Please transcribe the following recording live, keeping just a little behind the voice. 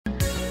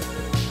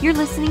You're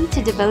listening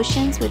to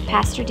Devotions with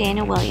Pastor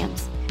Daniel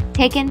Williams,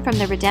 taken from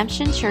the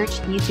Redemption Church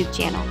YouTube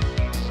channel.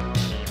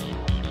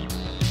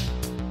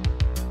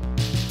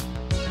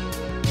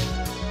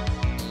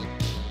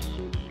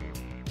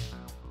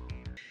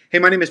 Hey,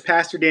 my name is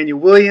Pastor Daniel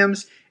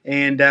Williams,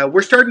 and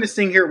we're starting this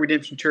thing here at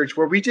Redemption Church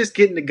where we just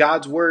get into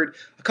God's Word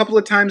a couple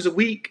of times a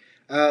week,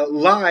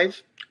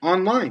 live,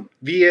 online,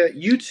 via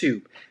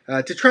YouTube,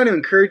 to try to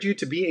encourage you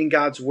to be in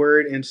God's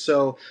Word. And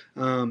so,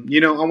 I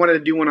wanted to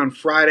do one on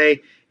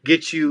Friday,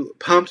 get you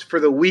pumped for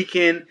the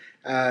weekend.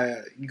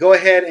 Go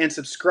ahead and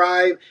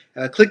subscribe,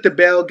 click the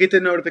bell, get the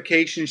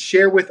notifications,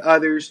 share with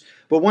others.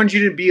 But want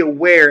you to be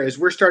aware as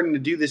we're starting to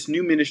do this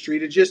new ministry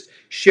to just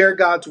share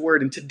God's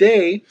Word. And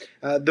today,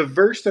 the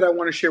verse that I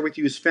want to share with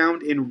you is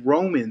found in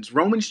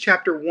Romans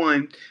chapter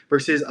 1,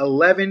 verses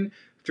 11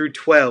 through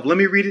 12. Let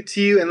me read it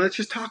to you and let's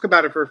just talk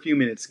about it for a few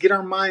minutes. Get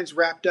our minds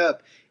wrapped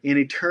up in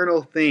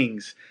eternal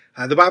things.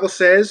 The Bible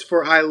says,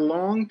 "For I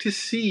long to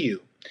see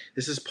you."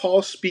 This is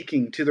Paul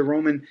speaking to the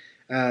Roman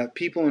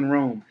people in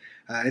Rome.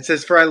 It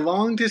says, "For I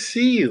long to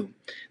see you,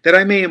 that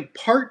I may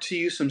impart to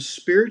you some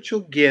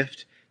spiritual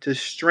gift to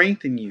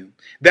strengthen you.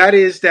 That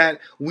is, that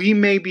we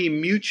may be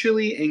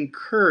mutually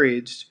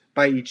encouraged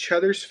by each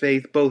other's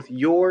faith, both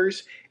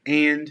yours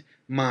and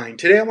mine."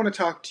 Today I want to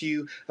talk to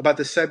you about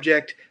the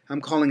subject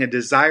I'm calling a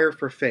desire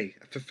for faith,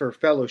 for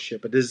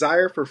fellowship, a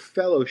desire for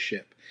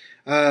fellowship.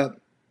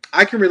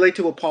 I can relate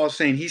to what Paul's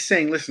saying. He's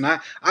saying, listen,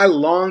 I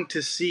long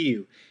to see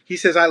you. He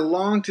says, I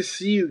long to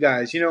see you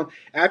guys.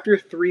 After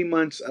 3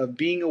 months of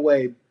being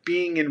away,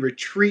 being in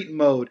retreat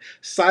mode,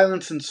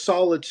 silence and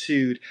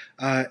solitude,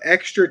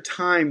 extra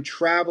time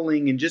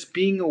traveling and just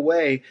being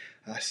away,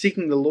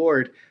 seeking the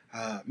Lord,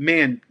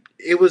 man,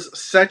 it was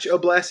such a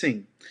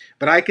blessing.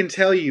 But I can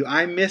tell you,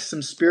 I missed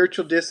some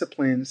spiritual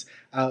disciplines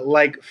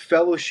like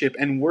fellowship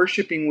and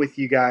worshiping with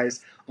you guys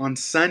on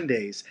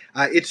Sundays.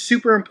 It's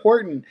super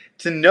important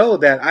to know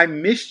that I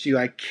missed you.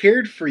 I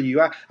cared for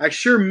you. I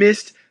sure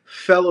missed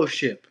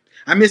fellowship.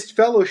 I missed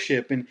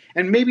fellowship, and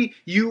maybe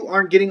you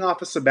aren't getting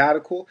off a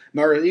sabbatical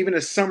or even a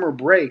summer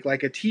break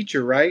like a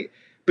teacher, right?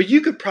 But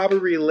you could probably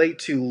relate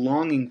to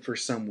longing for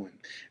someone.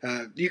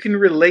 You can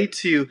relate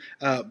to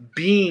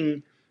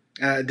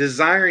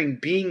desiring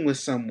being with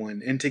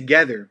someone and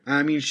together.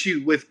 I mean,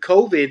 shoot, with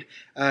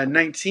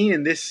COVID-19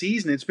 in this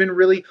season, it's been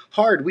really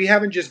hard. We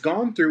haven't just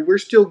gone through, we're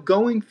still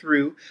going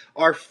through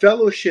our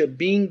fellowship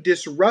being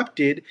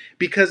disrupted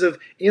because of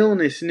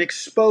illness and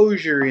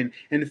exposure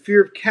and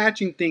fear of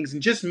catching things,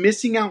 and just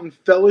missing out on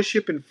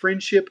fellowship and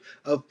friendship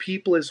of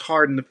people is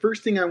hard. And the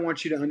first thing I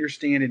want you to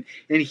understand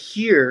and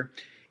hear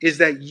is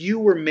that you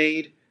were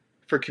made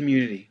for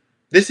community.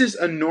 This is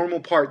a normal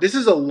part. This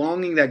is a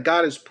longing that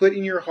God has put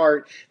in your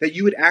heart that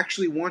you would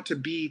actually want to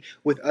be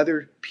with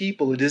other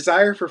people. A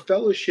desire for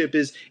fellowship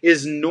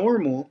is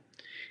normal,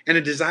 and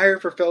a desire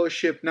for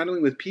fellowship not only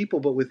with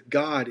people but with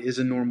God is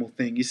a normal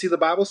thing. You see, the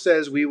Bible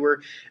says we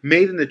were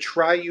made in the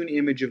triune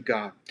image of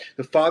God,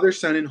 the Father,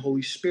 Son, and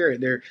Holy Spirit.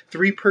 They're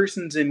three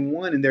persons in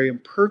one, and they're in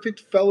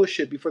perfect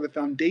fellowship before the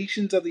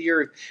foundations of the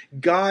earth.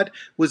 God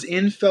was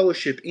in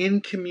fellowship,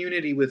 in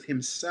community with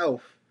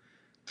Himself,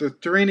 the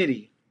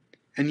Trinity.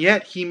 And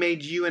yet He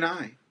made you and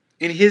I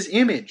in His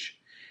image.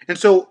 And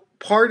so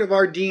part of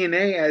our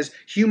DNA as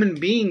human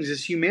beings,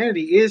 as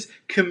humanity, is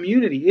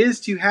community, is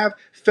to have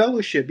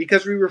fellowship,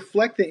 because we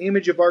reflect the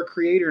image of our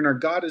Creator, and our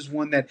God is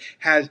one that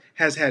has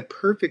had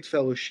perfect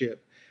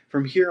fellowship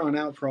from here on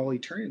out for all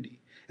eternity.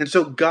 And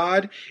so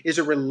God is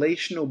a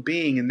relational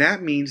being, and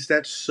that means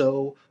that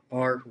so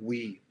are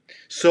we.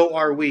 So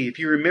are we. If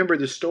you remember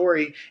the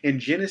story in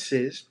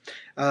Genesis,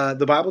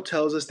 the Bible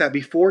tells us that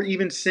before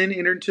even sin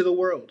entered into the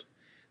world,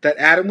 that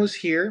Adam was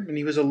here and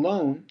he was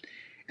alone,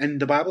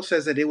 and the Bible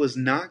says that it was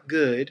not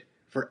good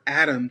for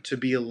Adam to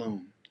be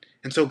alone.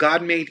 And so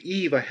God made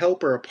Eve a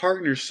helper, a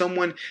partner,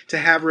 someone to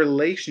have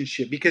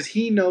relationship, because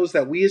He knows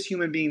that we as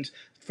human beings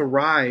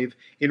thrive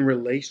in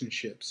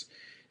relationships,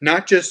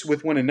 not just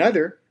with one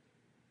another,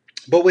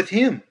 but with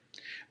Him.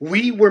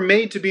 We were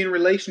made to be in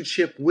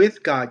relationship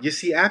with God. You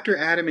see, after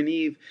Adam and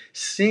Eve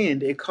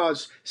sinned, it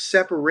caused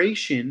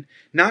separation,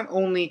 not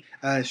only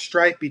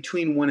strife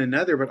between one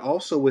another, but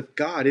also with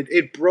God.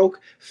 It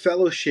broke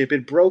fellowship.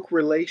 It broke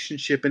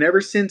relationship. And ever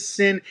since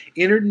sin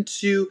entered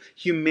into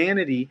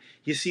humanity,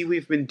 you see,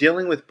 we've been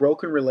dealing with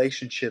broken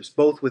relationships,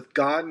 both with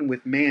God and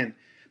with man.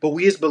 But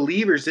we as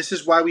believers, this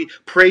is why we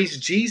praise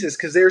Jesus,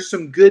 because there's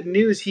some good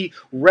news. He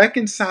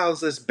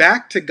reconciles us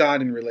back to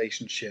God in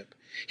relationship.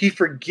 He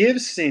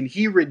forgives sin.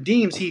 He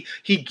redeems.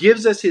 He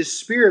gives us His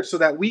Spirit so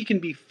that we can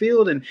be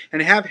filled and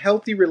have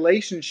healthy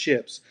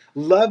relationships,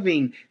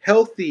 loving,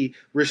 healthy,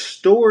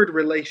 restored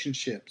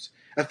relationships.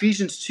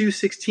 Ephesians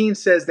 2:16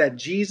 says that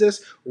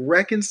Jesus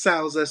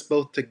reconciles us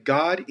both to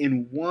God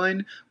in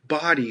one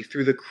body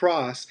through the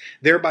cross,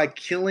 thereby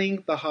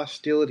killing the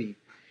hostility.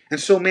 And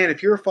so, man,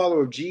 if you're a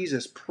follower of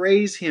Jesus,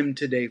 praise Him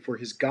today for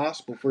His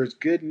gospel, for His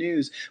good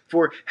news,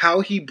 for how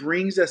He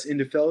brings us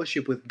into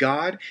fellowship with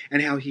God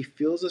and how He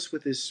fills us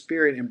with His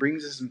Spirit and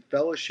brings us in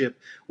fellowship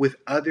with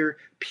other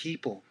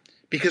people.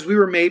 Because we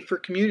were made for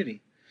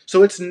community.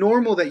 So it's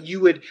normal that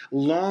you would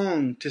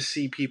long to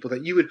see people,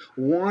 that you would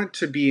want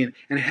to be in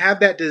and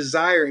have that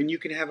desire, and you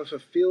can have it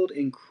fulfilled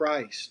in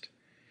Christ.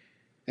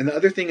 And the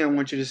other thing I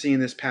want you to see in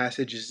this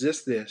passage is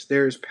this: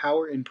 there is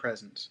power in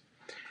presence.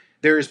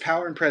 There is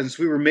power in presence.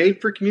 We were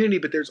made for community,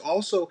 but there's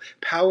also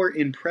power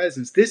in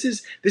presence. This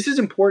is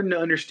important to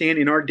understand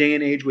in our day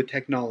and age with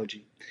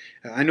technology.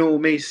 I know it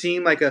may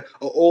seem like a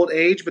old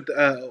age, but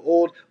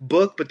old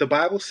book, but the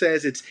Bible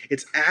says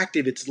it's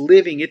active, it's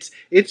living,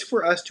 it's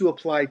for us to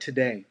apply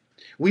today.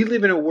 We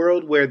live in a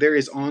world where there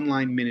is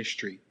online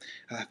ministry,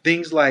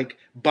 things like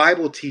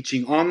Bible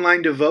teaching,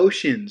 online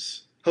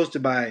devotions,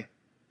 hosted by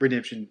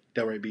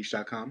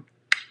RedemptionDelrayBeach.com.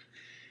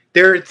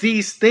 There are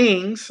these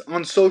things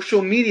on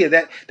social media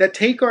that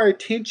take our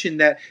attention,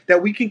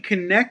 that we can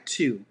connect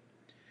to.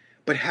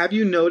 But have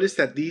you noticed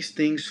that these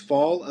things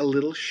fall a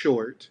little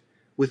short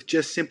with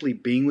just simply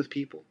being with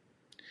people?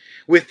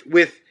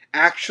 With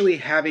actually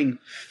having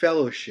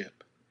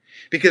fellowship.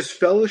 Because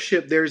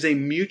fellowship, there's a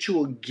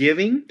mutual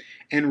giving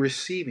and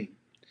receiving.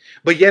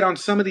 But yet on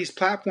some of these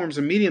platforms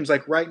and mediums,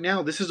 like right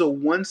now, this is a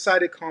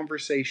one-sided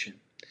conversation.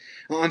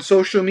 On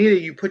social media,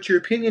 you put your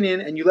opinion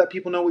in and you let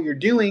people know what you're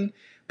doing,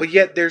 but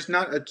yet there's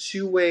not a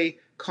two-way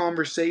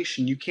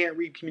conversation. You can't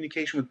read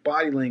communication with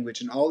body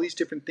language and all these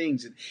different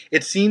things.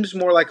 It seems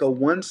more like a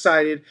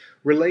one-sided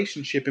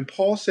relationship. And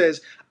Paul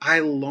says, I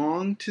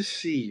long to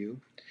see you,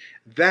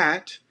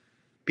 that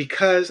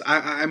because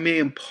I may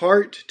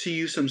impart to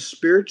you some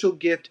spiritual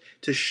gift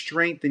to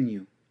strengthen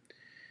you.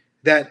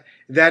 That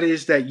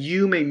is that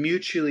you may be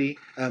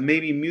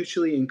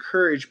mutually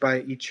encouraged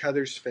by each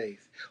other's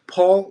faith.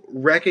 Paul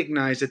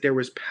recognized that there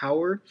was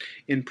power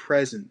in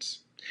presence,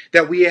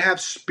 that we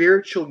have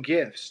spiritual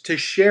gifts to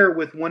share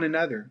with one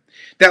another,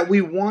 that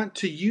we want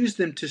to use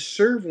them to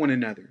serve one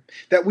another,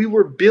 that we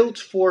were built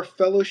for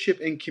fellowship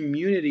and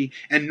community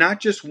and not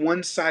just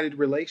one-sided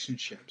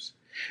relationships.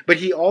 But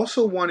he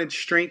also wanted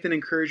strength and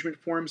encouragement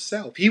for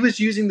himself. He was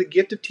using the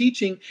gift of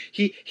teaching.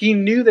 He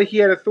knew that he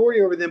had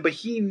authority over them, but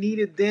he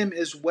needed them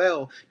as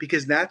well,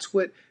 because that's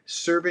what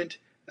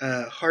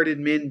servant-hearted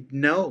men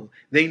know.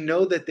 They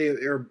know that they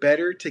are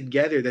better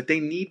together, that they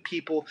need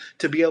people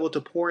to be able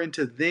to pour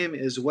into them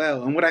as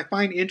well. And what I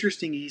find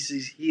interesting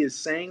is he is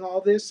saying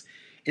all this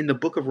in the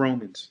book of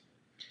Romans.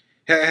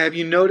 Have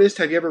you noticed?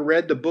 Have you ever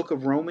read the book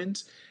of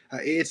Romans?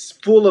 It's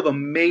full of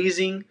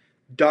amazing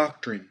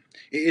doctrine.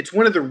 It's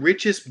one of the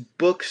richest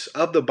books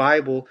of the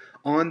Bible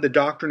on the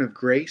doctrine of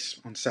grace,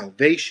 on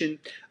salvation,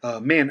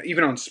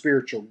 even on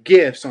spiritual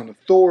gifts, on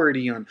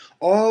authority, on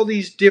all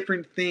these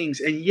different things.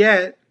 And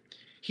yet,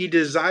 he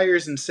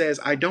desires and says,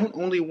 I don't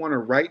only want to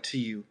write to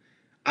you,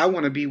 I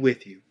want to be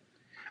with you.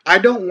 I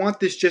don't want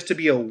this just to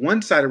be a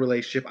one-sided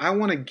relationship. I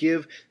want to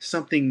give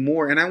something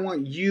more, and I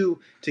want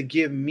you to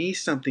give me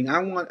something. I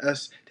want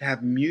us to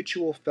have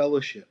mutual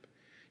fellowship.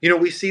 You know,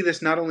 we see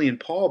this not only in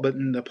Paul, but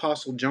in the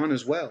Apostle John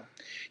as well.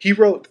 He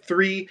wrote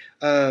 3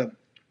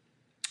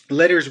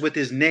 letters with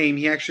his name.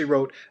 He actually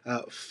wrote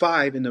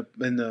 5 in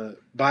the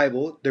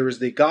Bible. There was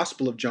the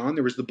Gospel of John.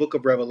 There was the book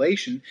of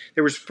Revelation.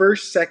 There was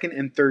 1st, 2nd,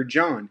 and 3rd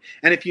John.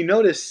 And if you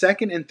notice,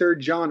 2nd and 3rd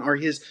John are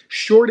his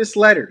shortest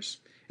letters.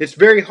 It's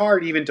very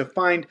hard even to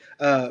find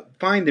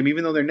them,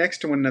 even though they're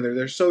next to one another.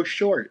 They're so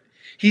short.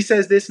 He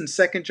says this in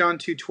 2 John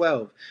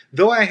 2:12.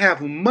 Though I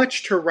have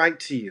much to write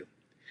to you,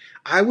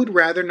 I would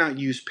rather not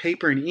use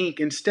paper and ink.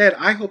 Instead,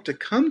 I hope to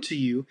come to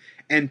you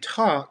and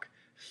talk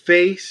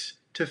face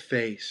to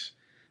face,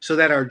 so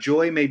that our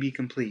joy may be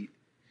complete.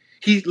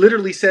 He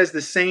literally says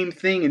the same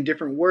thing in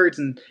different words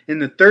in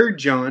the 3rd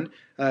John.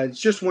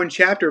 It's just one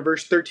chapter,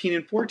 verse 13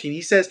 and 14.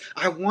 He says,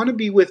 I want to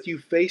be with you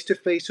face to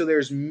face, so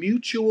there's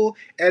mutual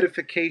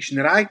edification,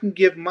 that I can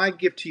give my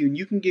gift to you and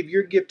you can give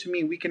your gift to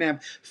me. We can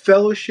have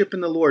fellowship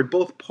in the Lord.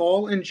 Both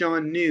Paul and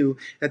John knew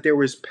that there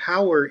was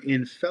power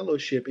in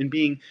fellowship, in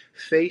being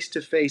face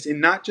to face,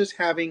 and not just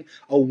having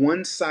a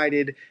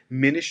one-sided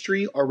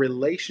ministry or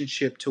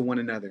relationship to one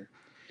another.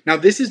 Now,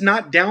 this is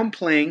not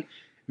downplaying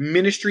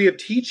ministry of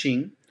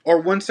teaching or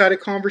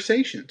one-sided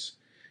conversations.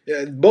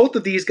 Both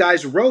of these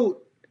guys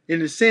wrote, in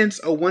a sense,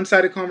 a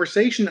one-sided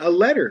conversation, a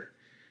letter.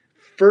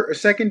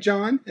 2nd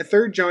John and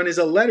 3rd John is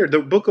a letter. The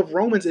book of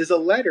Romans is a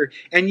letter.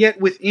 And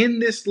yet within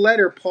this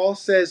letter, Paul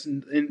says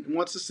and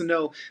wants us to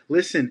know,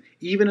 listen,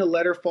 even a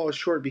letter falls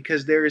short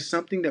because there is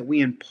something that we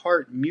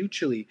impart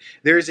mutually.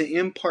 There is an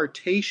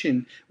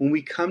impartation when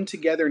we come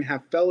together and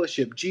have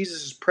fellowship.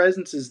 Jesus'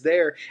 presence is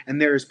there, and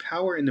there is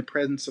power in the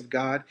presence of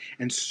God,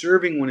 and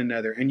serving one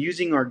another and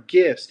using our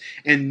gifts,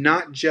 and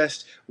not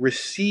just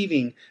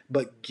receiving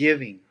but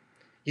giving.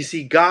 You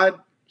see, God,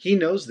 He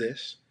knows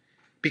this,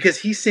 because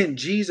He sent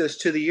Jesus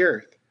to the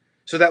earth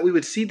so that we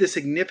would see the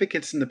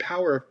significance and the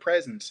power of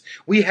presence.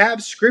 We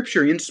have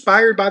Scripture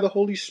inspired by the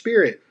Holy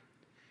Spirit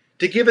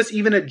to give us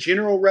even a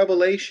general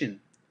revelation.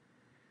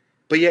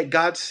 But yet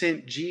God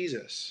sent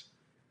Jesus,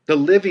 the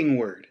living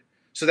Word,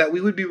 so that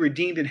we would be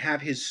redeemed and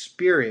have His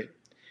Spirit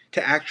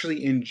to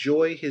actually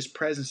enjoy His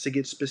presence, to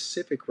get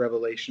specific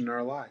revelation in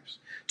our lives,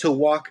 to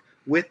walk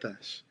with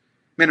us.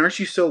 Man, aren't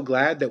you so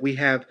glad that we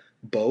have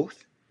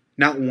both,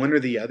 not one or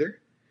the other?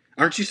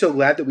 Aren't you so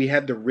glad that we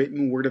have the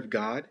written word of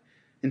God,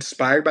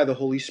 inspired by the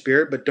Holy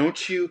Spirit? But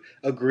don't you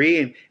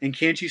agree and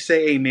can't you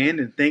say amen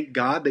and thank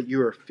God that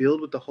you are filled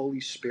with the Holy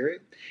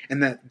Spirit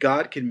and that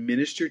God can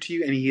minister to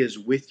you and He is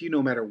with you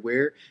no matter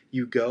where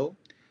you go?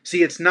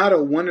 See, it's not a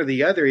one or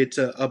the other, it's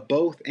a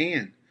both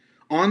and.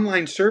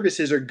 Online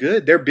services are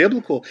good, they're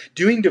biblical.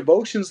 Doing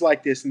devotions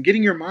like this and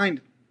getting your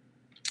mind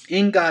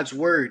in God's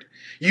Word,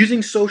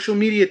 using social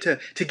media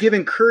to give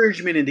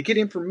encouragement and to get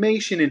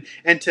information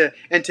and to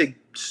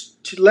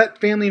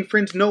let family and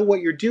friends know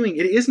what you're doing.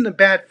 It isn't a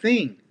bad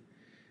thing.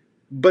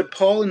 But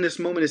Paul in this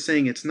moment is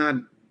saying it's not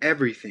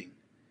everything.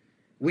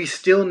 We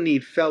still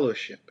need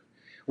fellowship.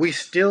 We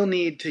still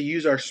need to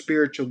use our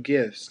spiritual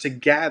gifts to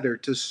gather,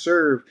 to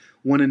serve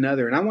one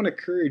another. And I want to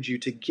encourage you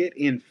to get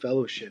in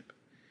fellowship.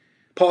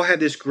 Paul had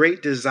this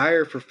great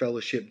desire for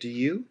fellowship. Do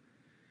you?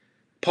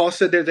 Paul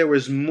said that there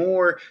was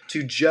more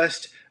to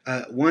just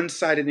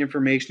one-sided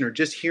information or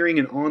just hearing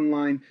an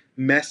online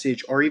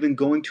message or even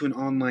going to an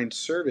online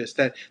service,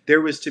 that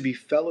there was to be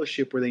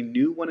fellowship where they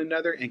knew one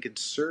another and could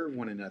serve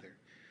one another.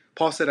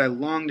 Paul said, I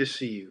long to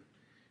see you,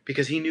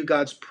 because he knew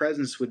God's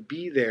presence would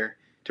be there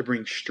to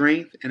bring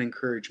strength and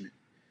encouragement.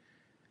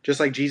 Just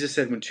like Jesus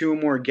said, when two or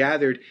more are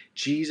gathered,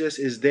 Jesus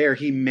is there.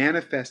 He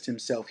manifests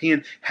himself. He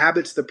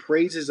inhabits the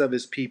praises of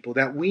his people.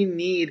 That we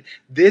need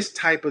this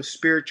type of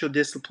spiritual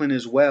discipline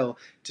as well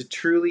to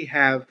truly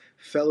have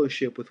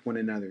fellowship with one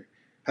another.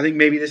 I think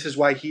maybe this is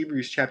why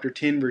Hebrews chapter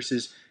 10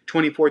 verses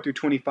 24 through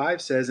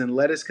 25 says, and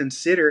let us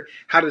consider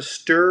how to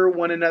stir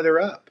one another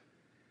up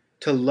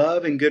to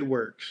love and good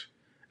works,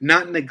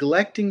 not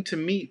neglecting to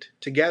meet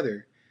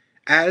together,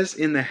 as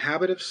in the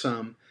habit of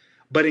some,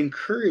 but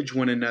encourage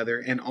one another,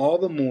 and all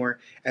the more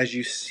as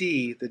you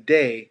see the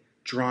day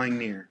drawing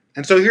near.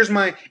 And so here's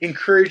my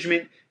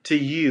encouragement to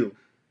you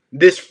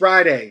this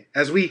Friday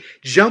as we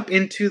jump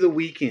into the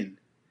weekend.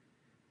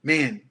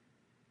 Man,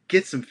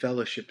 get some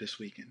fellowship this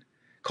weekend.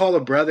 Call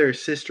a brother or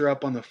sister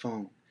up on the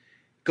phone.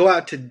 Go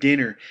out to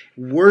dinner.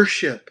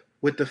 Worship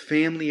with the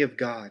family of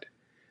God.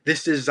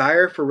 This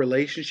desire for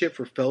relationship,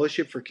 for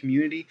fellowship, for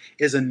community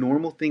is a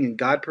normal thing, and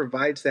God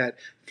provides that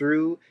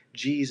through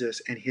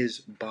Jesus and his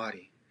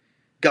body.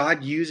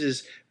 God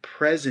uses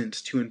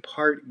presence to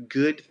impart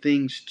good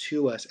things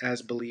to us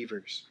as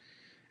believers.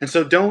 And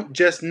so don't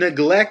just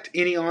neglect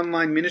any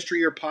online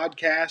ministry or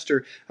podcast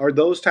or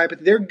those type of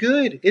things. They're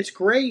good. It's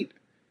great.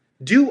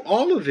 Do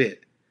all of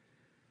it.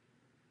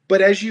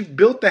 But as you've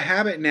built the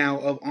habit now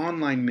of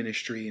online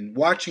ministry and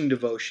watching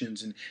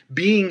devotions and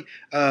being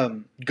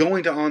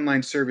going to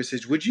online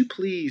services, would you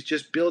please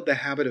just build the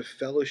habit of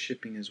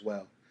fellowshipping as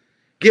well?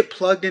 Get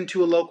plugged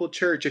into a local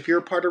church. If you're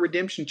a part of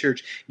Redemption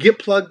Church, get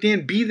plugged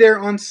in. Be there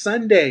on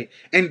Sunday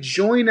and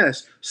join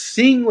us.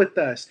 Sing with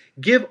us.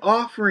 Give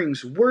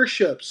offerings,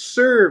 worship,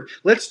 serve.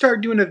 Let's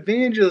start doing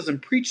evangelism,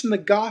 preaching the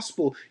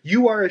gospel.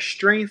 You are a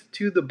strength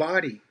to the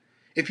body.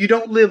 If you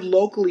don't live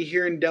locally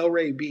here in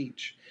Delray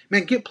Beach,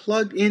 man, get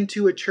plugged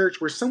into a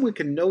church where someone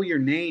can know your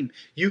name.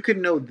 You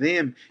can know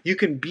them. You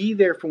can be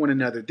there for one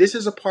another. This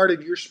is a part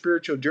of your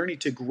spiritual journey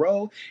to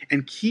grow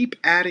and keep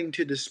adding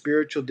to the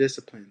spiritual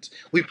disciplines.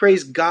 We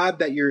praise God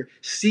that you're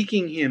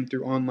seeking him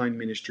through online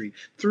ministry,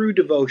 through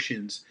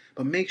devotions.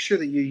 But make sure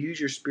that you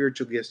use your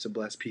spiritual gifts to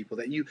bless people,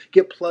 that you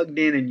get plugged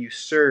in and you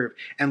serve.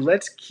 And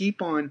let's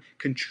keep on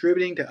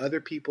contributing to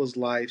other people's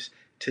lives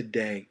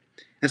today.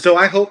 And so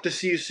I hope to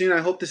see you soon. I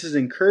hope this is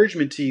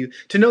encouragement to you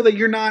to know that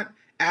you're not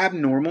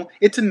abnormal.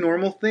 It's a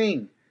normal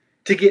thing.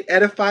 To get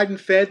edified and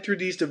fed through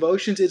these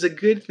devotions is a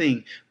good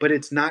thing, but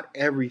it's not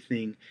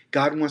everything.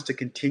 God wants to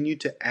continue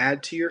to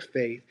add to your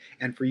faith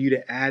and for you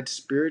to add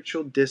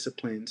spiritual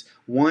disciplines,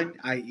 one,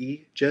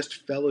 i.e.,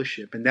 just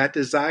fellowship. And that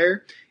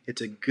desire,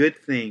 it's a good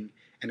thing,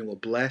 and it will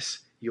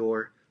bless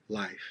your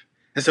life.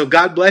 And so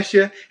God bless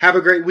you. Have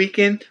a great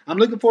weekend. I'm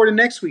looking forward to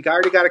next week. I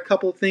already got a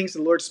couple of things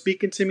the Lord's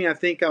speaking to me. I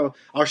think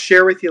I'll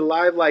share with you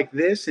live like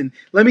this. And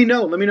let me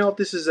know. Let me know if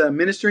this is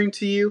ministering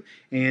to you.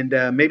 And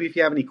maybe if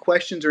you have any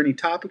questions or any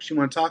topics you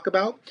want to talk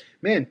about,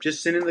 man,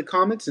 just send in the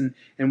comments and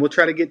we'll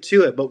try to get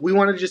to it. But we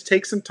want to just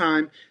take some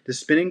time to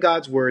spend in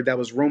God's Word. That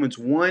was Romans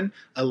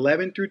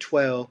 1:11 through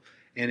 12.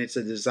 And it's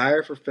a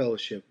desire for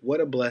fellowship.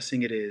 What a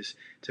blessing it is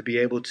to be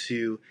able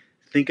to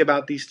think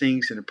about these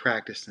things and to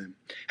practice them.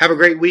 Have a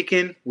great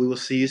weekend. We will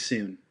see you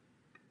soon.